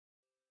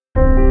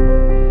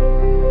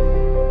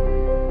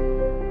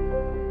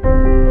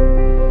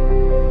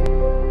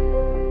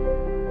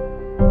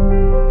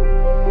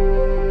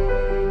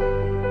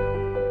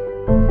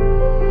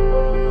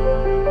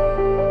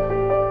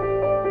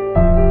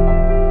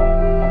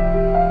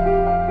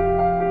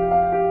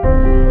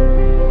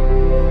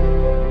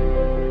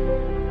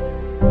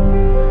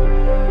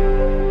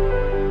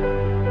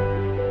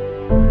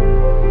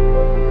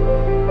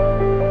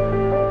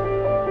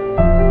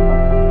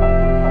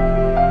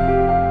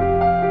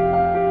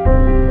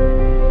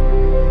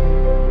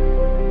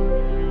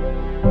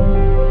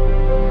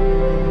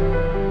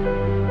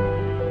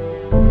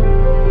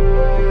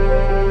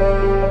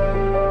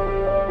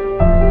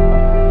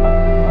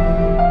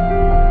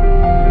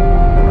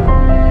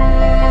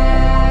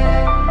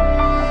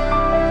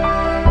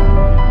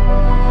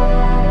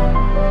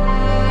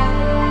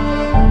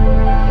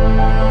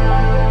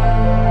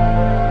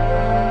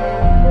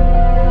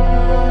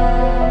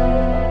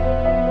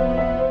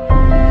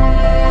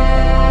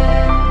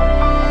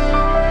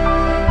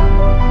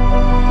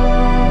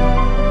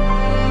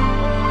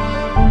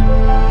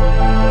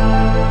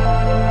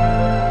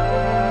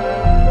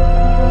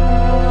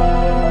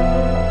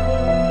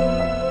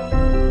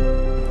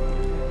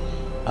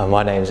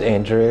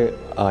name's Andrew.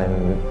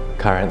 I'm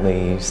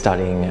currently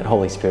studying at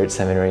Holy Spirit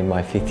Seminary in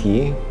my 5th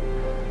year.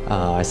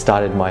 I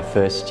started my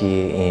first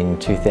year in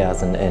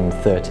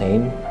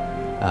 2013.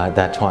 At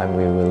that time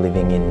we were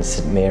living in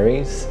St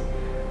Mary's,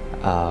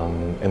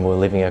 and we were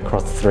living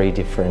across three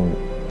different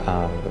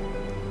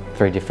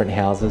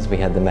houses. We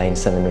had the main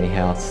seminary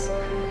house,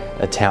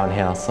 a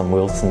townhouse on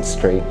Wilson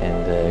Street,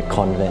 and a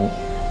convent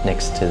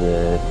next to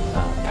the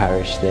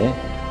parish there.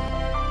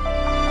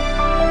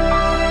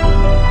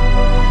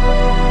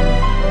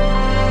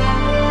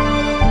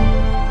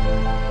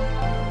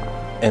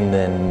 And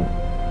then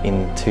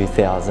in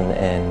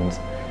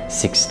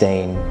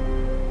 2016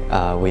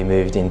 we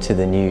moved into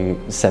the new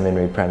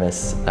seminary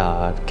premise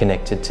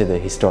connected to the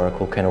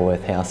historical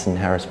Kenilworth House in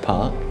Harris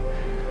Park,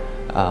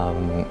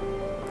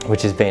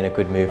 which has been a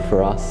good move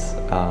for us.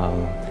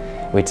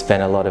 We'd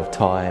spent a lot of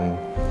time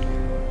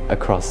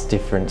across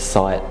different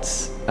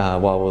sites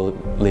while we were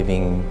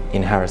living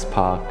in Harris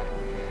Park.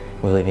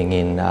 We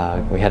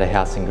had a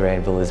house in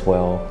Granville as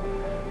well,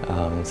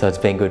 so it's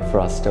been good for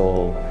us to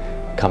all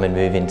come and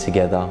move in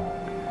together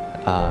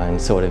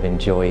and sort of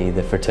enjoy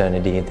the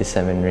fraternity at the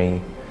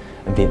seminary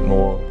a bit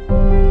more.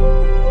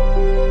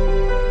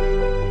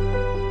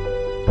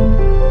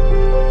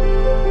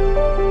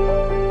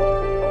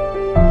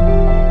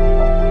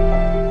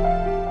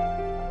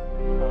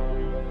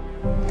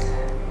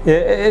 Yeah,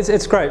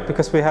 it's great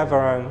because we have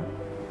our own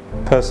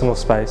personal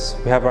space.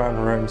 We have our own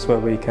rooms where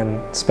we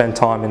can spend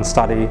time in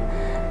study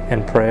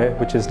and prayer,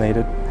 which is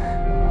needed.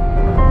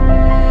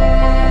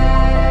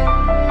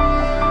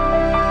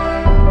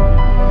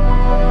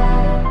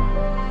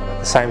 At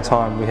the same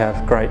time, we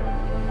have great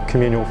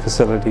communal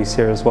facilities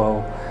here as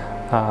well.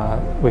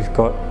 We've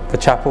got the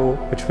chapel,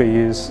 which we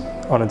use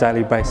on a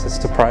daily basis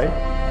to pray.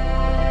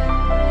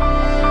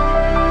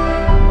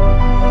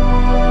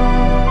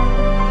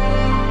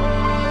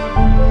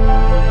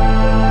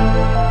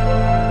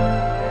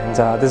 And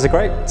there's a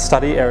great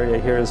study area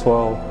here as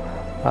well,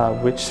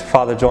 which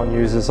Father John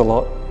uses a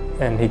lot,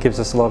 and he gives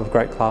us a lot of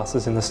great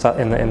classes in the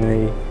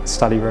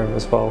study room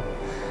as well.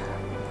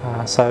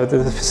 So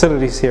the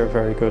facilities here are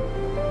very good.